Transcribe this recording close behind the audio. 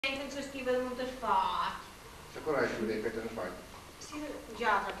Sense estiva de moltes fots. Se coneix que he fet en fort? Sí,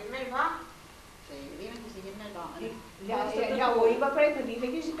 jo crec que és més bo. Sí, diuen que sigui més bo. Ja ho iba a fer, dir que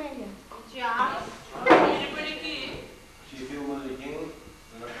és pella. Ja. Mira per aquí. Si fiu Mallorquín,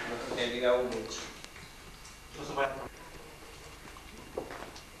 no sé què ho mig.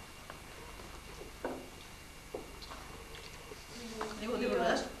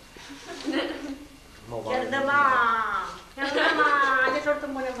 Ja demà. Ja surt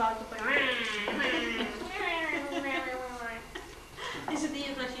amb una volta per... I la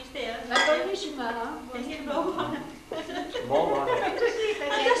tia flaixista, eh? La boníssima, no? És molt bona. Molt bona.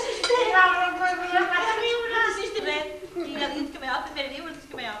 I ja dins que me alça, me diu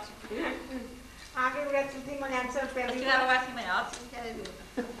que me alça. Ah, que haurà sortit manant el pèl. Que ara va ser me alça, ja de diu.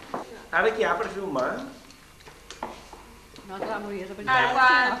 Ara què hi ha per filmar? No te la mories a Ara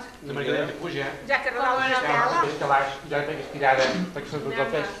quan... De manera que puja, Ja que rodava la tela. que baix, ja tenc estirada, perquè se'n tot el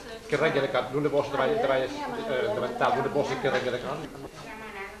pes, que arrenca de cap, d'una bossa davantal, d'una bossa que arrenca de cap.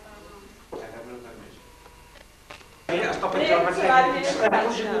 Està penjant, va ser que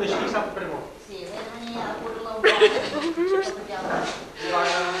puja tot així i salta per amunt. Sí, he de venir a por l'Audà.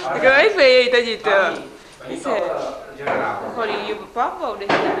 Che hai feito, Gito? General. Holy, you pop out this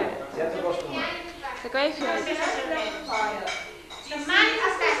time. Sense costum. Che hai feito? No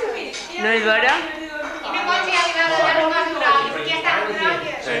Non è vero? I no pots arribar a la roba natural, perquè ja està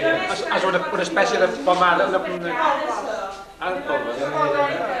És una espècie de pomada, una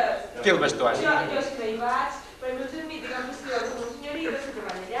fil vestuari. Jo sí que hi vaig, però meus amics que han vestido com un senyorito que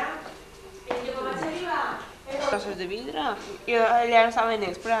van allà. I jo com vaig arribar... Coses de vidre. I allà no saben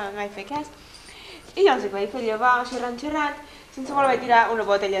ells, però no vaig fer cas. I llavors que vaig fer llevar, xerrant, sense voler vaig tirar una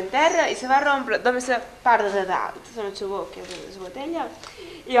botella en terra i se va rompre només la part de dalt, la boca de la botella.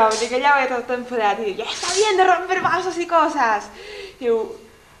 Y yo me callaba y todo enfadado y digo, ya está bien de romper vasos y cosas. Y yo,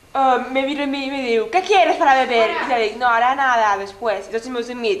 me miro a mí y me digo, ¿qué quieres para beber? Y yo le digo, no, ahora nada, después. Entonces meus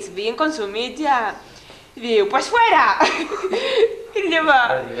amics bien consumits ja. I diu, pues fuera! I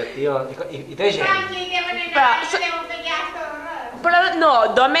llavors... Divertido. I té gent? Però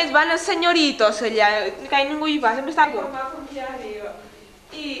no, només van els senyoritos allà, que ningú hi va, sempre està com...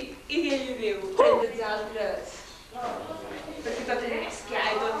 I ell diu, entre els altres, perquè tot és més clar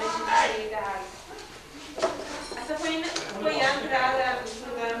i tot més senzill i tal. Està feia entrada...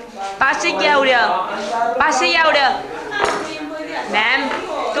 Passa a llaure! Passa a llaure! Anem!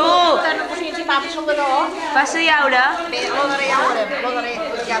 Tu! Passa a llaure! Bé, l'odaré,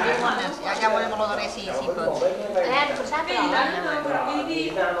 ja veurem, ja veurem l'odaré si pot. Tu saps,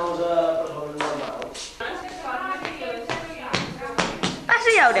 Passa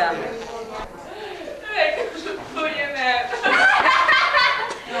a llaure!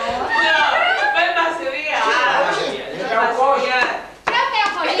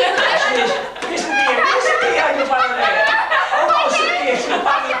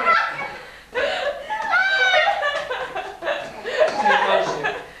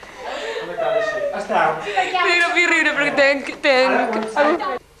 Vull riure perquè tenc...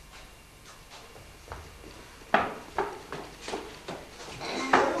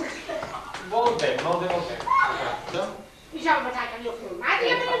 Molt bé. Diciamo che io filmato,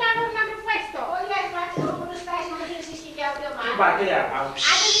 io non avevo questo. Poi è fatto uno spazio che si schiava più male. Va,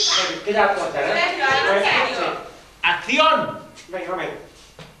 que ya contaré. ¡Acción! Venga,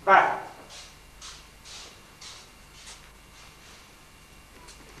 va.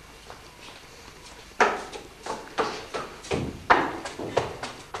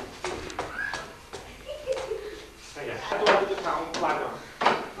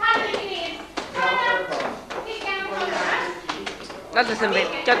 Nosaltres també,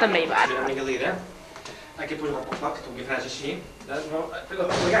 jo també hi vaig. Una mica lira. Aquí posem el poc, tu que faràs així.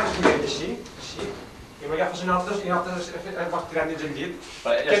 L'agafes un dit així, i m'agafes un altre, i l'altre el vas tirant dins el llit.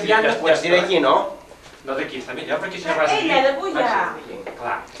 Ja estic aquí, no? No d'aquí, està millor, perquè si no vas aquí... Ella ha de pujar.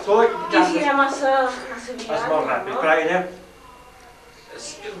 Clar. I si era massa És molt ràpid, però ella...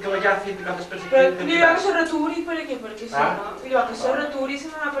 Que l'agafi, agafes per aquí... Però diu que se returi per aquí, perquè si no... Diu que se returi,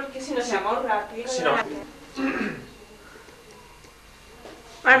 perquè si no serà molt ràpid. Si no...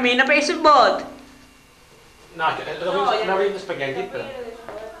 A mi no penso el bot. No, no hauríem d'espaguetti, però...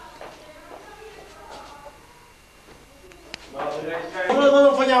 No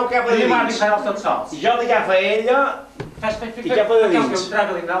m'afanyeu cap a dins. Jo l'agafa ella i cap a dins.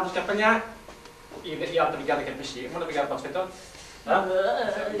 Traga l'indaltes cap allà i altra vegada cap així. Una vegada pots fer tot.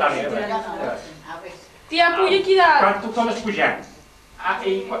 Tia, puja aquí dalt. Quan tu tornes pujant,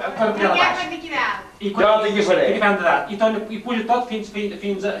 i quan pujar la baix. I puja tot fins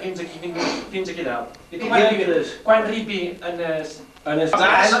aquí dalt. I tu quan arribi En el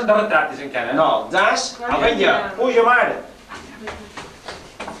zas... No retratis encara. No, el zas... Vinga, puja, mare.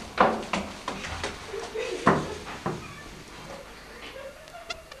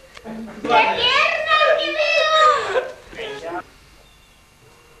 ¡Qué tierno, qué veo!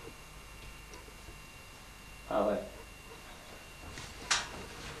 A ver.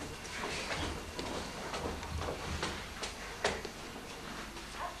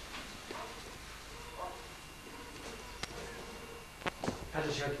 Fas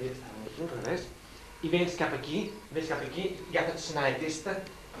això aquí, al revés. I vens cap aquí, agafa't l'escenari aquesta,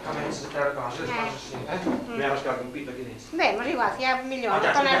 comences a treure coses així, Veus que hi ha un pito aquí dins. Bé, és igual, si hi ha millor.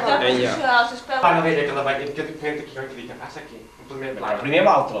 Ja, Torna ja. a veure. La novella que la vaig dir, que fent aquí, que passa aquí, un primer pla. Primer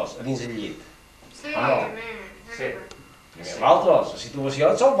vosaltres, a dins el llit. Sí, Sí. Primer vosaltres, la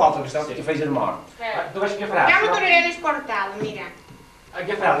situació són vosaltres que feis el mort. Tu veus què Ja faràs, m'ho no? tornaré d'exportar, mira.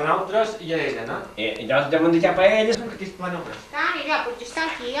 Què faràs a nosaltres i a ella, no? I jo ja m'han dit cap a elles. Aquí és pla només. Dani, ja, potser està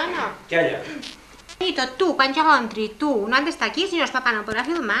aquí o no? Què ella? I tot tu, quan jo entri, tu, no han d'estar aquí, si no el papà no podrà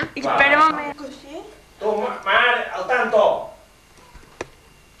filmar. Espera un moment. Cosí? Tu, mare, al tanto!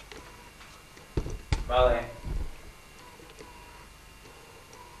 Vale.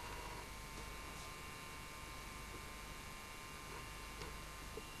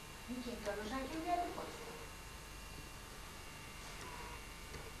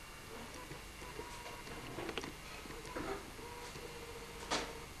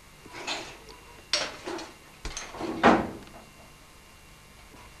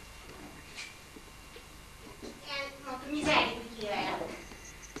 Molta misèria aquí,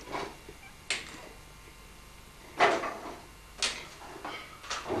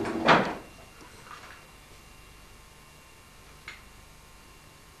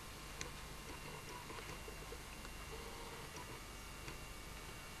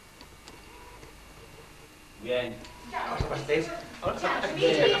 Bien. Els pastels... S'ha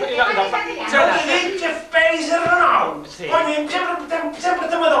dit que feis el Renault. Sí. Cony, sempre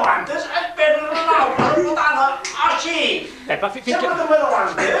te m'adavantes. Espera el Renault, la rebotada, així. Sempre te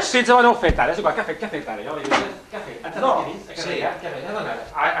m'adavantes. Fins ara no ho he fet ara, és igual, què ha fet ara? Jo l'he vist, què ha fet? No, Sí. sí. Què ha fet? Ja dona ara.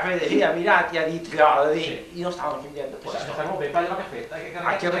 A veure, ha mirat i ha dit allò de dir, i no estava canviant de Pues puesto. està molt bé, però què ha fet?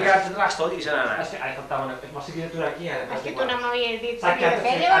 Aquí ha regalat el trasto i se n'ha anat. Ara faltava una... M'ho sigui d'aturar aquí, ara. És que tu no m'havies dit Sap si què havia has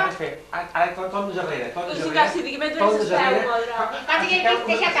de de fer, fer? Has llavors. de fer... Ara tornes darrere, tornes Tu sí darrere. que si digui, mentre se espeu, madre. Quasi que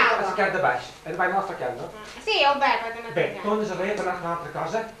aquí deixa taula. Has ficat de baix. És baix no ficat, no? Sí, ho veig, però també Bé, t'ho tornes darrere, tornes a fer una altra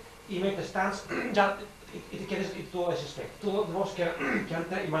cosa, i mentrestant, ja... I te quedes, i tu ho deixes fer. Tu veus que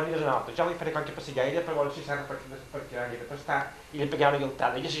entra i m'aniries una altra. Jo li faré quan que passi a ella per veure si serà perquè ella que està i li pegarà una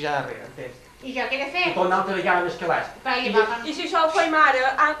guiltada. Ella s'hi ja darrere, entens? I jo què he de fer? I tu una altra vegada més que l'has. Però ella va... I si això ho fem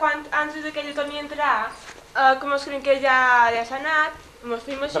ara, antes de que ella torni a entrar, com es creiem que ja s'ha anat, mos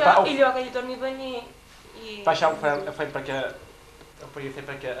fem això i llavors que ella torni a venir i... Per això ho fem perquè... Ho podria fer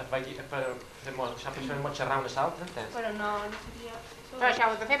perquè per fer xerrar una altra, entens? Però no seria... Però això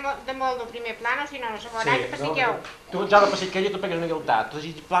ho he de fer de molt del primer plano, si no, no se veurà que passiqueu. Tu ja la passi que ella tu pegues una guiltada, tu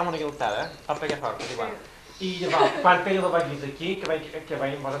desitges plau una guiltada, per pegar fort, és igual. I llavors, quan ella la vegis aquí, que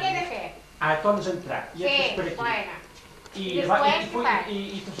veiem... Què he de fer? Ara tornes a entrar, i entres per Sí, aquí. bueno.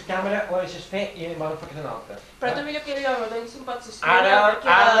 I tu la càmera la deixes fer i m'ha de fer una altra. Però també jo que jo no tenc si em pot ser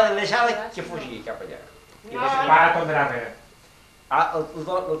Ara deixar-la que fugir cap allà. No, Va, tornarà darrere.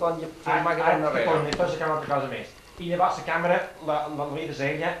 El torn ja filmar que torna Torna, darrere. torna a ficar una altra cosa més. I llavors la càmera la mires a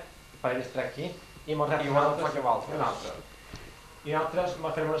ella, per estar aquí, i m'ho rep una altra. I nosaltres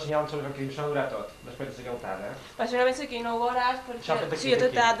farem una senyal sobre que això durarà tot, després de la guiltada. Però segurament aquí no ho veuràs Això perquè d'aquí, si jo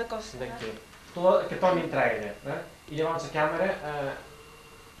t'he d'aquí. de costar. D'aquí. Que torni a entrar ella, i llavors la càmera...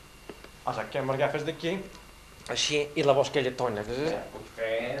 O sigui, que m'agafes d'aquí, així, i la veus que ella torna. Puc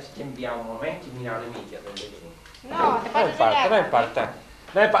fer és canviar un moment i mirar una mica des d'aquí. no, te No passes importa, no allà. importa.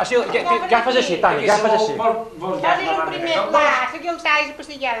 Així, agafes així, Toni, agafes així. Posis un primer pla, la guiltada i la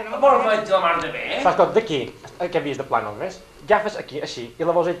passillada, no? Vol veig la mar de bé? Saps com, d'aquí, que he vist de plànol, ves? Agafes aquí, així, i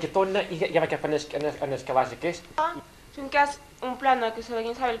la veus ell que torna i ja va cap en el calaix aquest. Si en cas un plano que se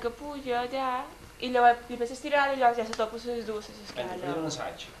vegin saber que puja ja, i llavors li vas estirar i llavors ja se topa les dues a Fer l'escala. un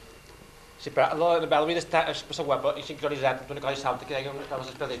assaig. Sí, però la Belvira està guapa i sincronitzat amb una cosa i salta, que deien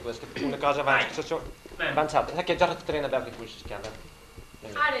les pel·lícules, que una cosa abans, que això van saltar. Saps que jo retrataré a veure que puja l'escala.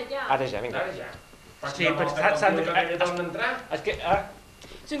 Ara ja. Ara ja, vinga. Ara ja. Sí, però s'han de... Que torna a entrar? És que...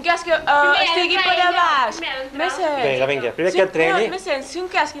 Si en cas que estigui per a baix, més Vinga, vinga, primer que entreni... Més sens, si en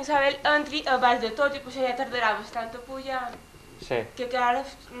cas que Isabel entri a baix de tot i potser ja tardarà bastant a pujar. Sí. Que ara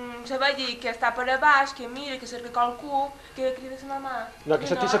se vegi que està per a baix, que mira, que cerca qualcú, que crida sa mamà. No, que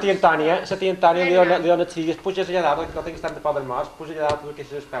la tia Antònia li dona xilles, puges allà dalt, que no tinguis tant de por del mort, puja allà dalt, tu que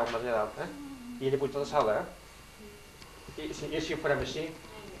és espelmes allà dalt, I ella puja a la sala, I així ho farem així.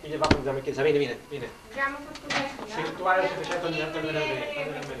 I llavors ens aquí. Vine. Ja m'ho pots posar així, Sí, tu ara si deixes t'endenem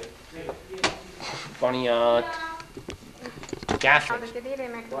bé. Boniot. Què has fet? Te diré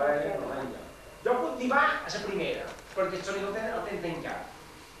més. Jo puc dir va a la primera, perquè el sonido el tens tancat.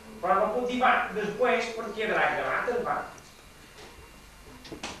 Però no puc dir va després perquè quedarà gravat el va.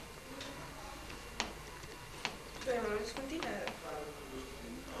 Però no és continuar.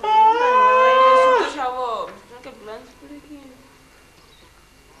 Ai, això bo. Que plans per aquí.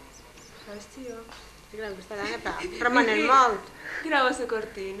 Hòstia. Crec que estaran a prop. Remenent molt. Grava la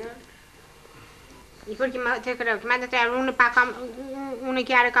cortina. I perquè te creu que m'han de treure una pa com una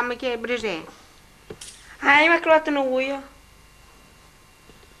cara com aquest braser. Ai, m'ha clavat una agulla.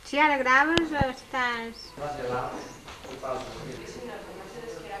 Si ara graves estàs...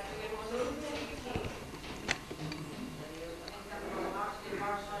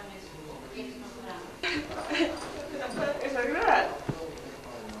 Està gravat?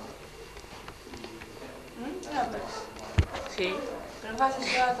 Sí. No fas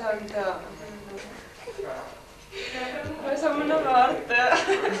això, tonta. Som una morta.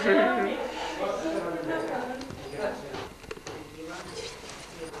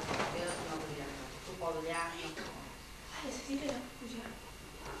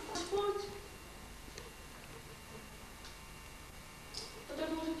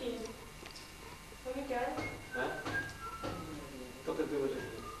 Totes dues aquí.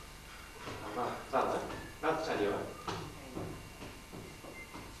 Va, en sèrio,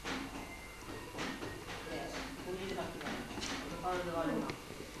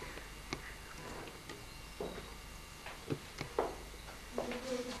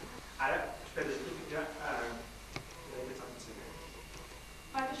 Ara, espera, tu ja...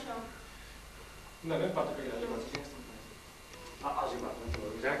 No, no importa que els iguals. Els iguals,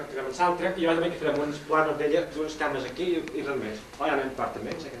 ja que tirem el soundtrack i jo també que farem uns planos d'ella, d'unes cames aquí i res més. Ja no importa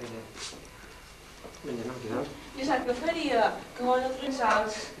més, sé que diré. Vinga, anem quedant. Jo saps què faria? Que vol els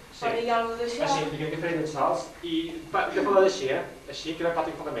salts. Per hi ha alguna d'això. Així, diguem que farem els salts i jo parlo d'així, Així que no pot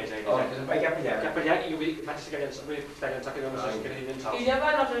un poc més, cap allà i vaig a llançar que no sé si queria llançar. I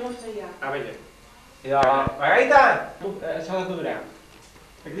llavors no sé com seria. Vinga. Margarita! Això de durar.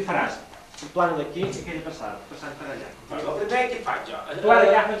 Què faràs? Un plano d'aquí i aquella passant per allà. Però el primer què faig jo? Tu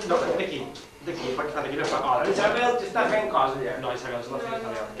ara ja fes... No, d'aquí, perquè fa d'aquí no fa... Isabel t'està fent coses allà. No, Isabel, és la feta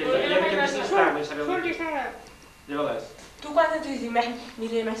Isabel. Que ja que més l'estam, Isabel. Llavors... Tu quan et dius,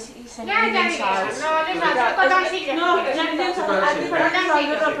 mira, si se Ja, n'hi no, quan els fills. No, que ja n'hi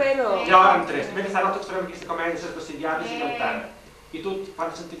ha rapero. Ja en tres. Mentrestant, nosaltres farem aquesta comèdia subsidiada i galtada. I tu,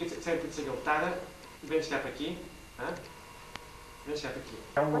 quan sentis la galtada, vens cap aquí, vens cap aquí.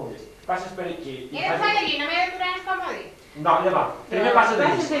 Ja ho vulguis. Passes per aquí. I de fallerí, no m'he de durar els còmodes. No, llavors, primer passa de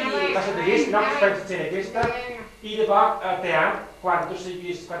disc. Passa de disc, nosaltres fem la escena aquesta. I llavors, al teatre, quan tu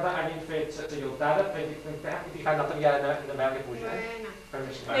siguis, quan hagin fet la galtada, i fan l'altra vegada de mel que puja.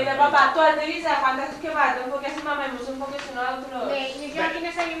 Mira, papà, tu has d'avisar quan has acabat, un poquet la mamà, un poquet nosaltres. Bé, i jo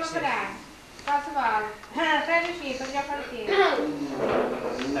quina seguim a parar? Qualsevol. Fes així, per jo per aquí.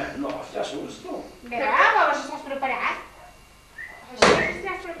 No, ja susto. Bravo, estàs preparat? Així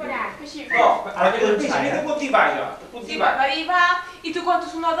estàs preparat. No, ara que te puc dir va jo. Sí, per arribar, i tu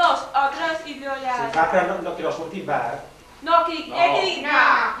comptes 1 o 2 o 3 i jo ja... Si fa però no quiero sortir va. No, que dic No.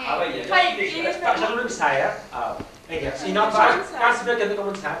 A veure, Això és un ensai, Vinga, si no vas, quasi que hem de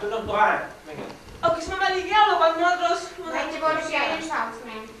començar, tu no em dones. Vinga. o que se me va dir diablo quan nosaltres... Vaig a veure si hi ha uns salts,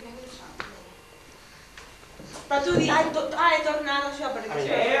 nen. Però tu dius, he tornat això,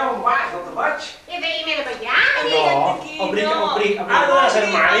 perquè... on vas? No te veig. I m'he de ballar. No, obri. Ara no és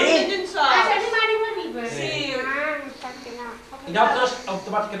armari. Ah, l'armari m'arriba. Sí. Ah, sap que no. I nosaltres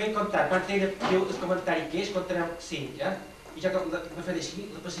automàticament comptem, quan ella diu el comentari que és, comptarem 5, I jo que me faré així,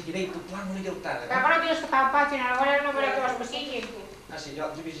 la passejaré i tu plan una galtada. Però no tens que fa un pot, sinó ara no veuré que vas passir. Ah, sí, jo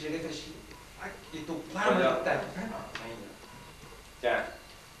vigilaré fer així, i tu plan una galtada. Ja.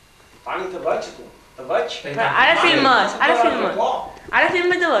 Pani te veig, tu. Te veig. Ara filmes. Ara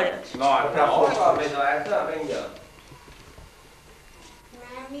filmes de veres. No, ara no, més alerta, vinga.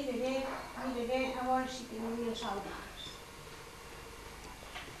 Miraré a veure si tenim els soldats.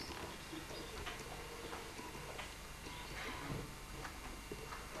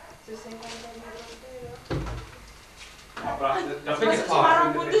 Jo fent que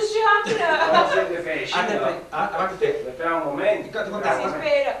Un punt de xatre. abans de fer així, Abans de fer. espera un moment.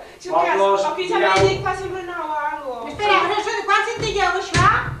 Espera. Si o que ja m'ha dit que fa sempre nou o algo. Espera, quan s'entalleu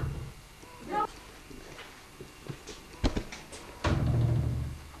això?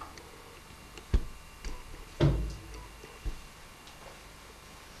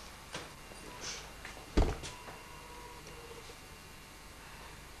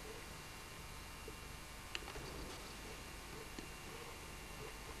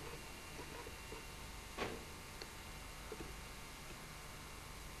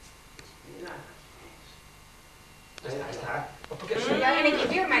 in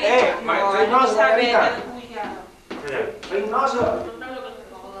equip, io Maria. Ma No, fai non nosa, sa la bene verità. da cui chiama. Fai nosa.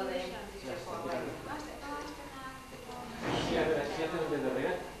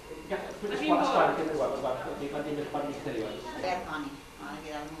 Guarda, che guarda i parli esteriori. Bertoni, non è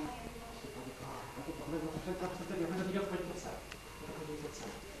che dal mondo.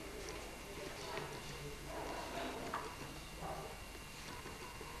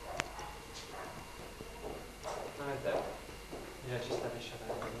 Non è vero, ci sta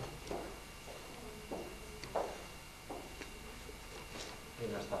pisciando.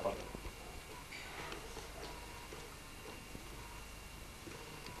 Quindi sta portando.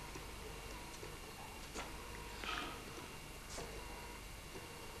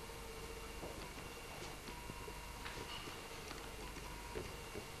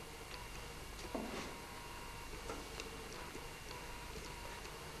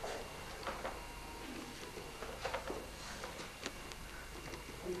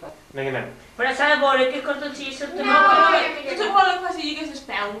 Vinga, Però sai veure que els cartoncillos surten... No, que tu vols que faci que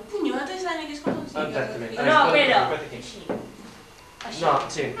s'espeu? Punyotes, saben que els cartoncillos? exactament. No, però... Així. Així. No,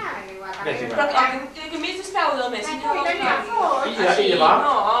 sí. Guarda, Però que més s'espeu del mes, si no... I va?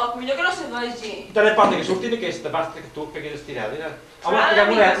 No, millor que no se vegi. Te ne porta que surtin aquesta, basta que tu peguis estirada. Home,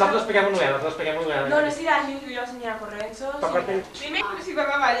 nosaltres peguem un novel, No, no s'hi hagi que jo senyora corrents. Primer, si va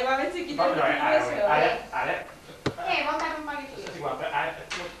va, llavors vaig aquí Ara, voltare un po' di più. sì, guarda,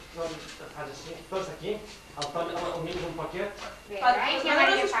 non fas així, tots aquí, el mig un poquet. Siamo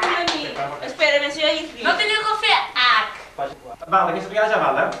arrivati. Espera, si jo hi fri. No teniu que fer H. Val, aquesta vegada ja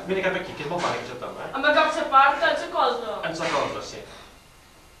val, vine cap aquí, que és molt mal aquesta toma, Amb el cap se porta, en la cosa. Ens recolza, sí.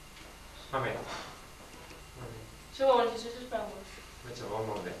 Va bé. Se veuen, si s'espeu. Veig bo,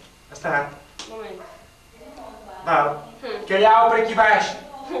 molt bé. Està. Moment. Val. Callau per aquí baix.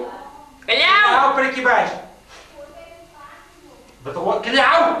 Callau! Per aquí baix.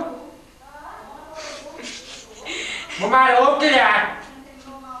 Callau! Ma mare, vol callar.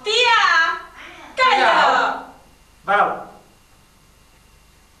 Tia! Calla! Val.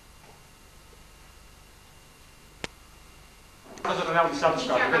 Cosa torneu a deixar les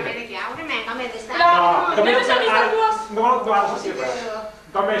coses, vinga. No, com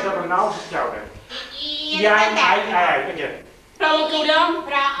és de tornar-ho, sisplau. I ai, perquè... Però ho caurem.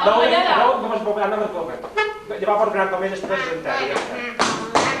 No me'n puc anar, no me'n puc anar. Ja va per gran com és es presenta.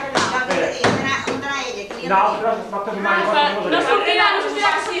 No, però es pot tornar i pot tornar. No sortirà, sí.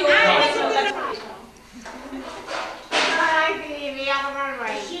 Amb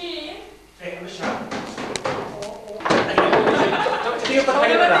això. Digue per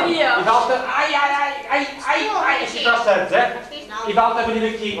feina de I falta... Ai, així no saps, I falta venir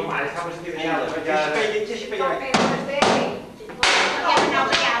aquí. Ma mare, estava sentit allà. Així peguem.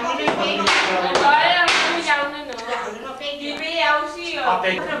 Agora não já não. E veiau sí,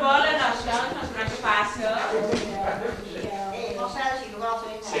 altra bola nossa, nós não que passa. Mostrare sì,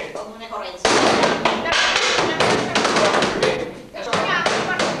 non è corretto.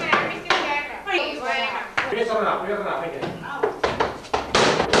 Primer tornar, vinga.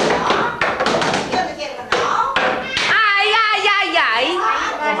 Io mi chiedo no. Ai.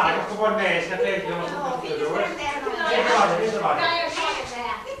 Ma mare, questo buon mese, che te lo sono tutti e due. Vieni trovate.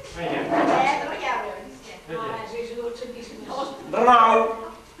 Renau!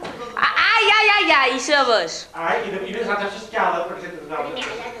 Ai, sabes? Ai, i vens a la escala per exemple d'altres.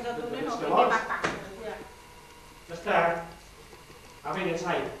 Ja està. A veure,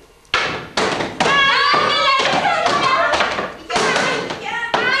 sai.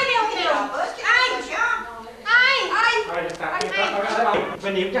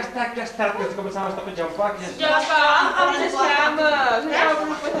 Veniu, ja està, que començàvem a estar penjant un poc. Ja fa, amb les cames.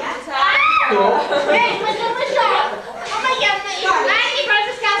 Tu?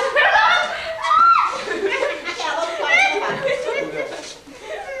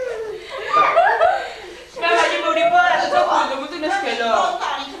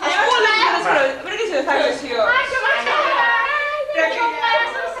 Perché se ne fa così?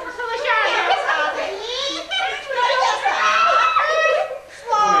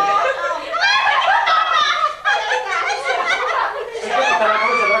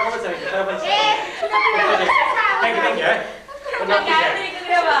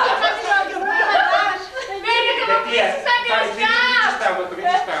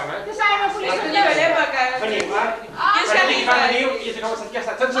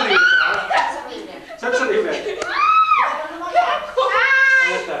 Sense riure.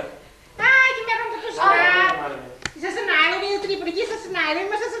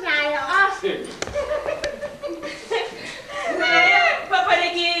 Papà, per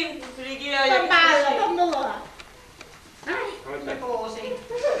aquí, Pamballa, com no la. Le cose.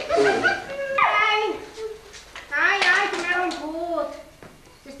 Ai, que m'he romput.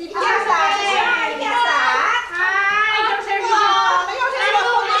 Estic cansat, cansat. Ai, que em sento... No, jo sé que no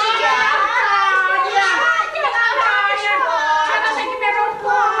puc ja. Jo no sé qui m'he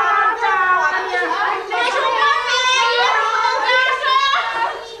romput.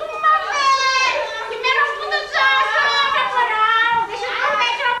 Qui m'he romput els ossos, que fareu? Deixa'm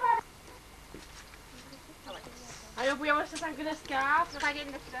fer. Ara podíem estar tan que n'escap, no fa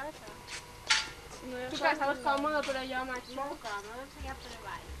gent de fred. Tu que estaves còmode, però jo, macho. Molt còmode, seria per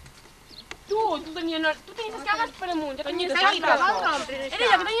avall. Tu tenies les cames per amunt, jo tenies les Ai, cames que per vol amunt. rompre això. Era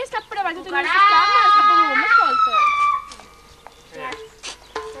jo que tenies cap per avall, tu tenies les cames cap per amunt, m'escoltes?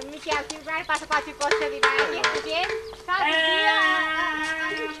 En Miquel, si vai, passa qualche cosa di vai, e gent, saps?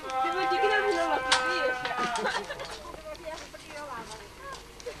 Devo dir que no me lo sabia.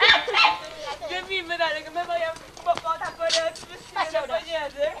 Que mi medalla, que me voy a botar por aquí, vestida de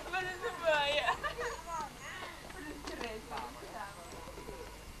banhada, que me desmaia.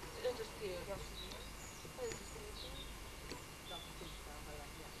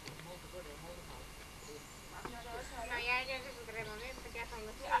 No, ja és el moment, perquè ja són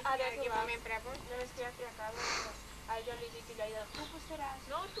les 6, Ara i que va. moment prepos. No es que hace acá, a yo le dije que ya tú pues serás.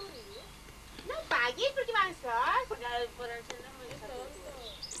 No, tú ni. No paguis, perquè van sols. Por encender muy tonto.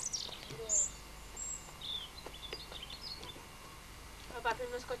 Papá, pero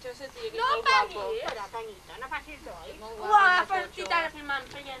unos coches se tienen que No ir guapo. paguis. Però, Tanita, no facis doll. Uau, fartita de filmant,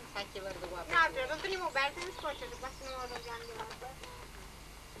 feien. Nosaltres no tenim obert els cotxes, el que passa que no els hem de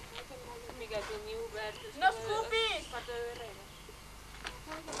Mica, teniu obert. No escupis! Quatre de darrere.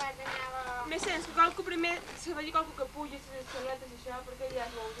 que vaig anar Me sents que qualcú primer, se vegi qualcú que pugi les escaletes i això, perquè ja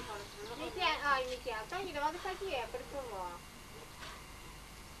es veu que fa les Miquel, ai, Miquel, Toni, de volta fa aquí, per favor.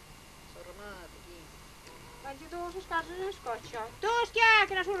 Vaig a dur les coses en el cotxe. Tu,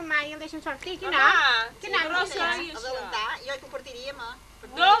 que no surt mai i el deixen sortir, que no? Home, Que no, però que sí, no? Adelantar, jo t'ho partiríem,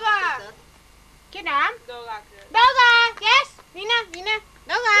 Doga! Que no? Doga, crec. Doga, yes? Vine.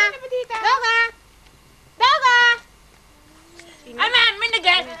 Doga. Vine, petita. Doga. Doga. Amen, vine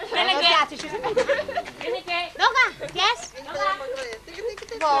que. Doga, yes?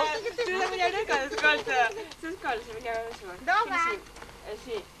 Vol. Tu de manera que escolta. S'escolta, se veia això. Doga.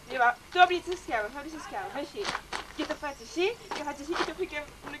 Així. Lleva, tu obris les cames, així. Jo te faig així, que faig així i te fiquem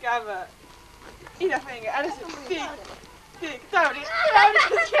una cama. I de vinga, ara sí. Tic, t'obris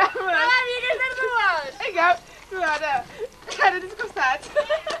les cames. Hola, amigues dels dues. Vinga, tu ara dels costats.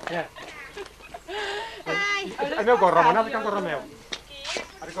 Ai. El meu gorro, m'ha anat a gorro meu.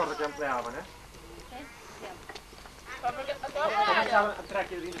 Ara corre que empleaven, Començaven a entrar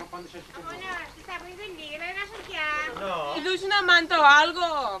aquí dins el pont de Xeixi. Bona, s'està ben lliga, l'he d'anar a cercar. No. I duis una manta o algo,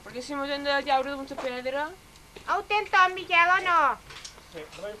 perquè si mos hem de llaure d'una pedra. Ho tens tot, Miquel, o no? Sí,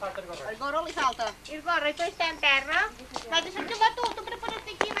 només falta el gorro. El gorro li falta. I el gorro, i tu està en terra? Vaig a cercar tu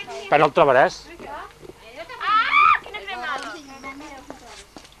prepara't aquí, vaig a... Però no el trobaràs. Ah, quina cremada.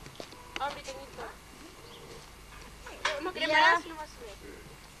 Obri, tenido. No cremaràs, no vas fer.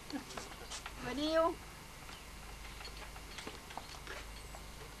 Veniu.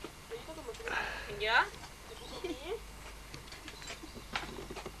 Ja?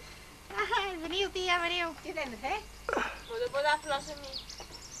 Ai, veniu, tia, veniu. Què tens de fer? Podeu posar flors a mi.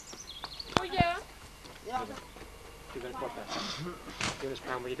 Oye. Aquí ben porta. Aquí les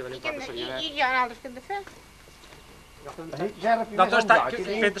pram, aquí te donen porta seguida. I jo, nosaltres què hem de fer? Nosaltres està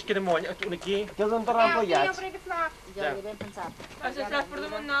fet que de moll, un aquí. Que els enterrant Jo faré de flor. Ja ho he ben pensat. Les flors per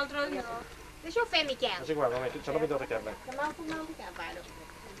damunt nosaltres, no. Deixa-ho fer, Miquel. És igual, home, això no m'hi dóna cap. Que m'han fumat el cap, ara.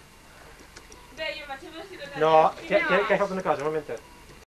 Bé, jo vaig a vestir de No, que he fet una cosa, un momentet.